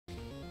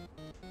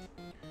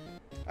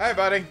Hey,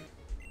 buddy.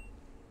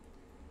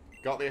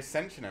 Got the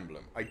Ascension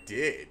emblem. I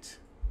did.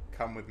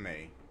 Come with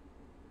me.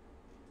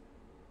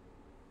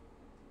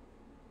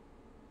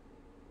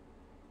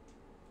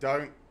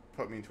 Don't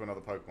put me into another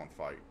Pokemon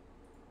fight.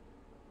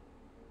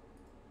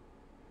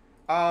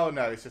 Oh,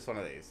 no, it's just one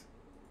of these.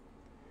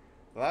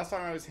 The last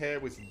time I was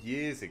here was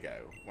years ago.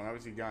 When I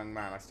was a young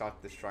man, I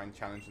started this shrine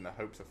challenge in the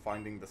hopes of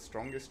finding the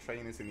strongest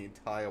trainers in the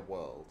entire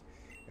world.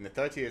 In the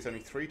 30 years,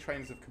 only 3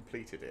 trainers have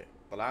completed it.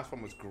 The last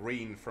one was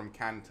Green from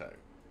Kanto.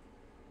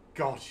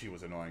 God, she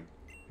was annoying.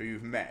 Who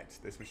you've met.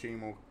 This machine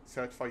will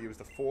certify you as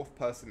the 4th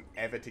person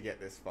ever to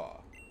get this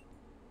far.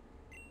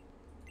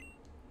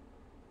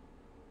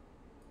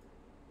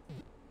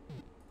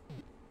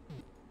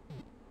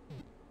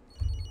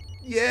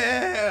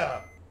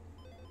 Yeah!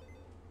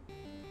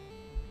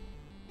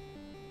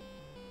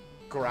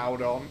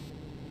 Groudon.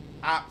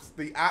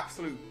 The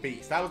absolute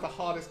beast. That was the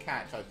hardest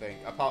catch, I think,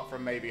 apart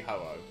from maybe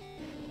Ho-Oh.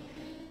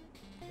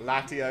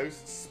 Latios,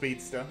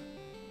 Speedster.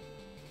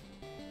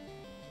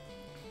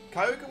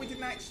 Kyogre we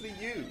didn't actually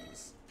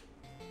use,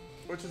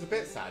 which is a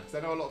bit sad, because I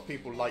know a lot of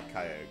people like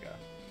Kyogre.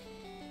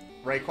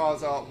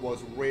 Rayquaza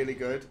was really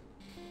good,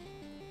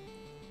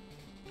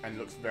 and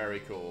looks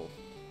very cool.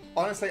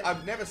 Honestly,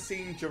 I've never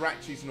seen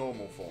Jirachi's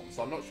normal form,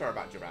 so I'm not sure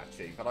about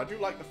Jirachi, but I do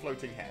like the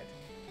floating head.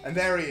 And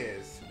there he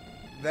is.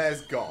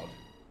 There's God.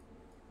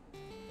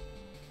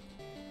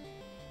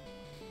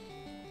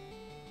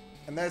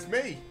 And there's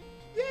me.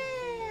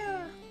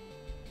 Yeah!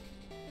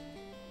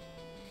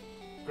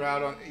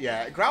 Groudon.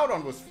 Yeah,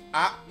 Groudon was...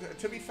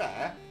 to be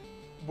fair,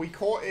 we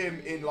caught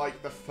him in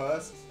like the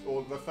first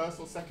or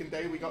second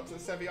day we got to the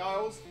Sevi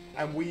Isles,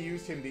 and we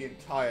used him the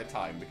entire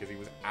time because he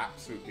was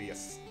absolutely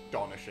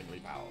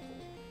astonishingly powerful.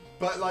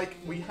 But like,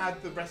 we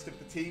had the rest of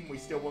the team, we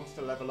still wanted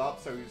to level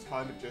up, so he was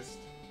kind of just...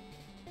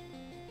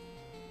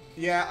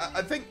 Yeah,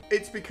 I think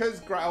it's because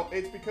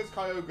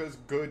Kyogre's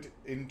good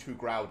into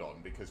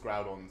Groudon, because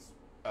Groudon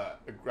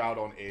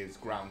is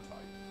ground type.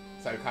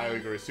 So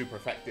Kyogre is super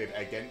effective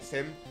against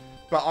him.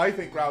 But I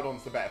think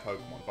Groudon's the better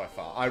Pokemon by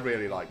far. I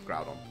really like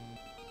Groudon.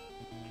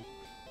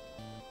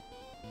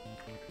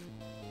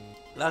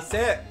 That's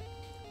it.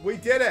 We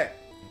did it.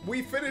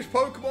 We finished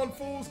Pokemon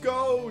Fool's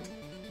Gold.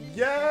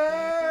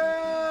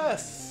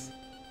 Yes!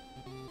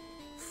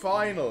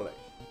 Finally.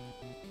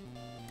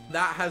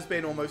 That has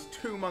been almost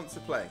 2 months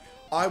of playing.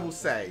 I will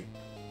say,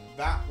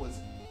 that was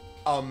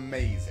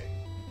amazing.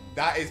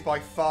 That is by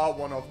far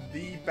one of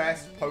the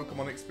best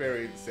Pokemon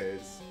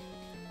experiences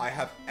I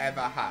have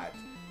ever had.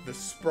 The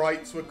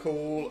sprites were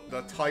cool,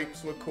 the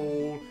types were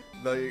cool,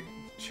 the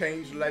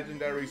changed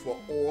legendaries were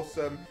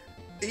awesome.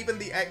 Even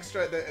the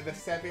extra, the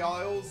Sevi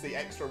Isles, the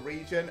extra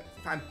region,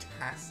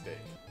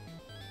 fantastic.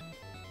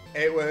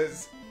 It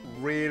was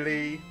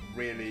really,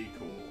 really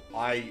cool.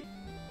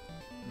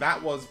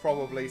 That was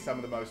probably some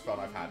of the most fun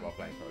I've had while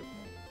playing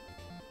Pokemon.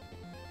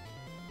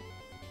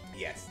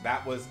 Yes,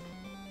 that was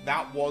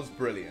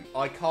brilliant.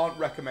 I can't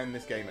recommend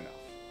this game enough.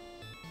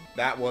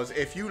 That was,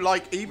 if you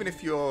like, even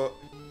if you're,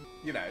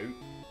 you know,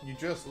 you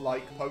just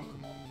like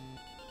Pokemon.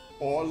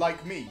 Or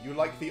like me, you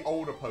like the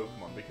older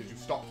Pokemon because you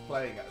stopped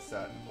playing at a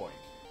certain point.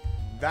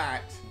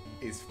 That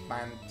is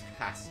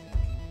fantastic.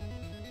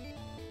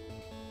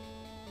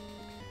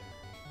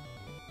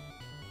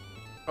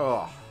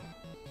 Oh,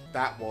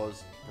 that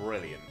was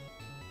brilliant.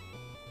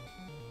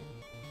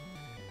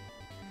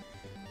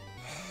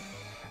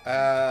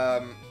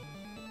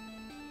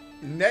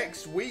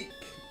 Next week,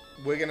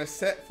 we're going to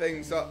set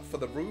things up for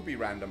the Ruby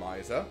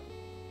randomizer.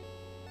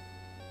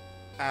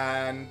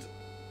 And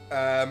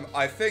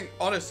I think,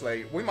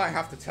 honestly, we might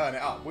have to turn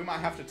it up. We might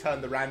have to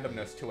turn the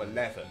randomness to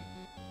 11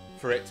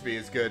 for it to be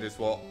as good as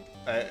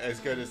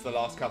the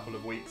last couple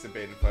of weeks have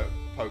been for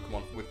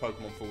Pokemon with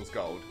Pokemon Fool's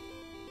Gold.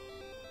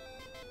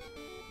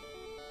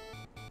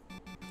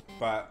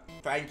 But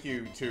thank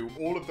you to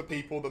all of the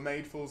people that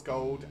made Fool's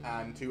Gold,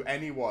 and to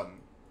anyone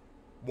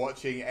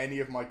watching any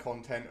of my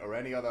content or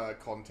any other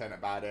content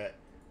about it.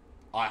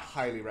 I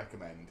highly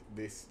recommend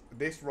this.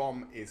 This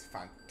ROM is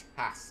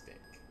fantastic.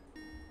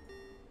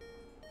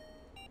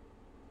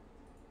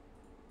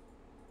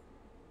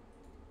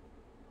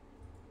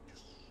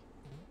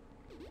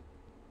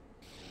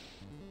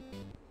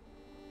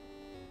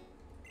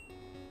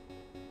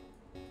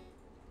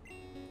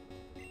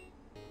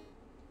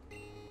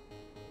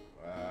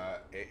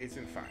 It is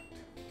in fact.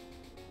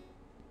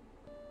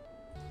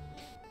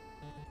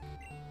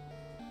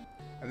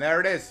 And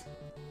there it is.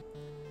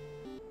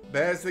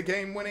 There's the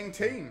game-winning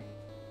team.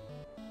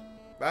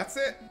 That's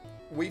it.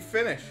 We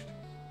finished.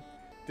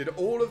 Did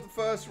all of the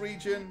first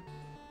region,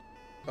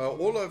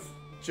 all of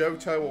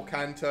Johto or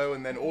Kanto,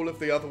 and then all of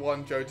the other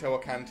one, Johto or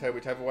Kanto,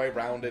 whichever way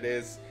round it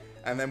is.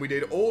 And then we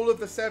did all of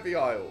the Sevi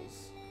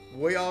Isles.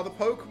 We are the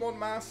Pokemon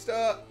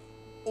Master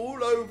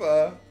all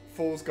over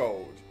Fool's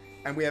Gold.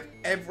 And we have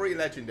every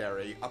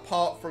legendary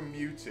apart from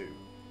Mewtwo.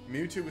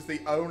 Mewtwo was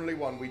the only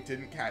one we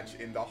didn't catch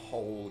in the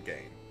whole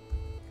game,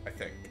 I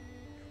think.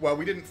 Well,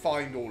 we didn't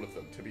find all of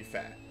them, to be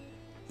fair.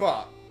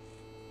 But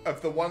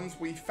of the ones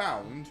we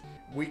found,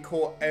 we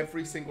caught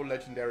every single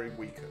legendary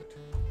we could.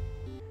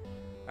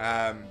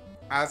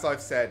 As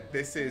I've said,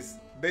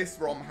 this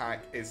ROM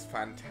hack is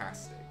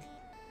fantastic.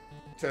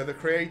 To the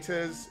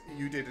creators,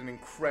 you did an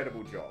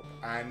incredible job.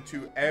 And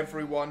to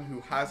everyone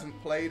who hasn't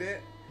played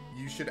it,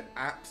 you should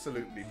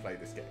absolutely play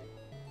this game.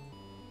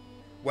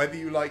 Whether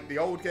you like the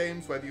old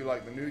games, whether you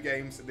like the new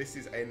games, this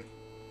is an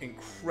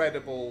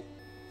incredible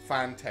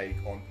fan take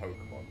on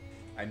Pokemon.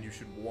 And you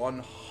should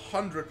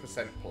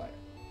 100% play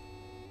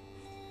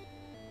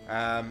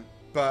it.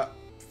 But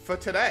for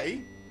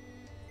today,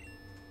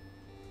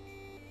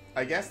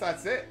 I guess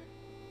that's it.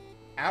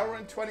 Hour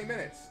and 20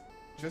 minutes.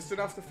 Just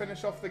enough to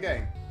finish off the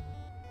game.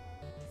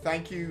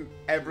 Thank you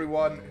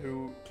everyone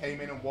who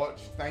came in and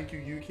watched. Thank you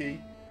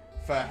Yuki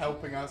for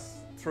helping us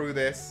through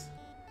this.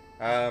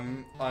 I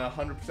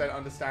 100%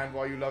 understand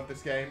why you love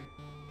this game.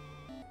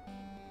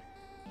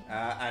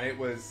 And it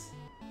was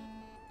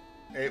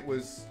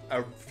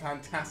a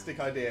fantastic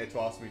idea to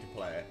ask me to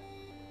play it.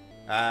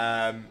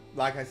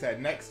 Like I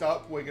said, next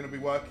up we're going to be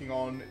working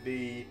on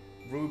the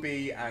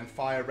Ruby and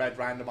Fire Red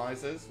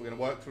randomizers. We're going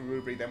to work through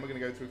Ruby, then we're going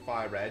to go through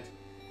Fire Red.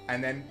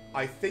 And then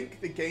I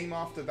think the game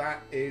after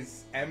that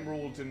is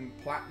Emerald and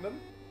Platinum,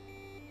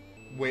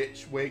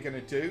 which we're going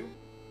to do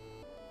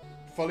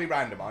fully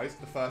randomized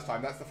the first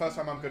time. That's the first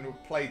time I'm going to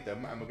have played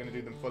them, and we're going to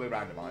do them fully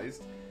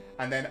randomized.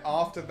 And then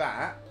after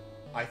that,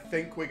 I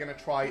think we're going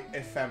to try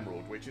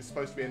Ephemerald, which is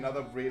supposed to be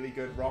another really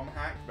good ROM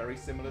hack, very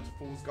similar to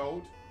Fool's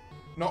Gold.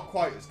 Not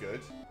quite as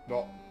good,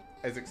 not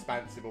as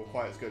expansive or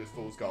quite as good as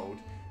Fool's Gold,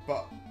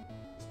 but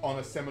on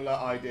a similar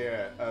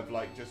idea of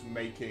like just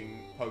making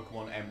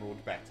Pokemon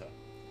Emerald better.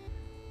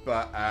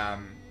 But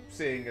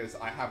seeing as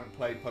I haven't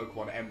played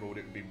Pokemon Emerald,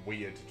 it would be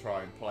weird to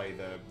try and play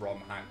the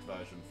ROM hacked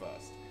version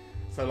first.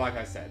 So like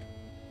I said,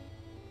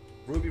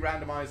 Ruby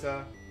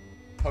randomizer,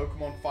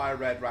 Pokemon Fire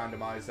Red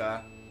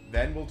randomizer,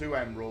 then we'll do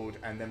Emerald,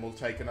 and then we'll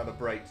take another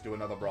break to do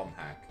another ROM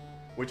hack.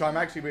 Which I'm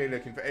actually really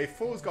looking for. If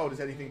Fool's Gold is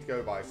anything to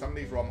go by, some of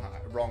these ROM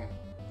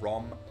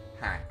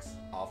hacks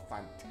are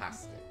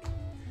fantastic.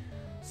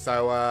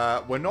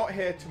 So we're not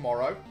here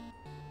tomorrow.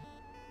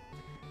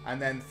 And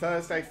then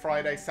Thursday,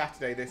 Friday,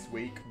 Saturday this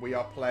week, we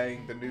are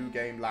playing the new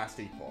game Last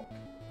Epoch,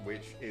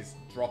 which is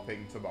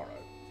dropping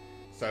tomorrow.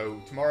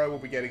 So tomorrow we'll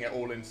be getting it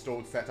all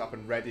installed, set up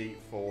and ready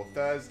for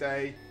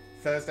Thursday.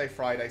 Thursday,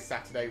 Friday,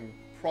 Saturday,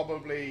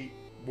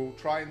 we'll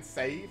try and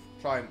save,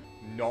 try and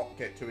not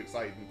get too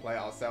excited and play it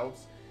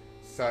ourselves.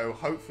 So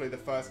hopefully the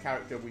first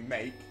character we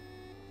make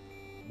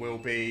will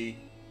be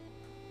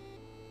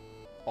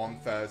on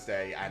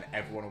Thursday and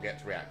everyone will get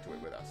to react to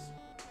it with us.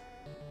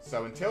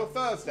 So until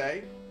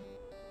Thursday,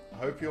 I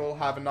hope you all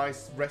have a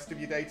nice rest of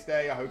your day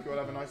today. I hope you all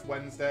have a nice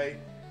Wednesday.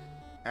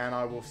 And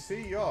I will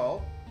see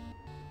y'all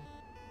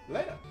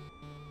later.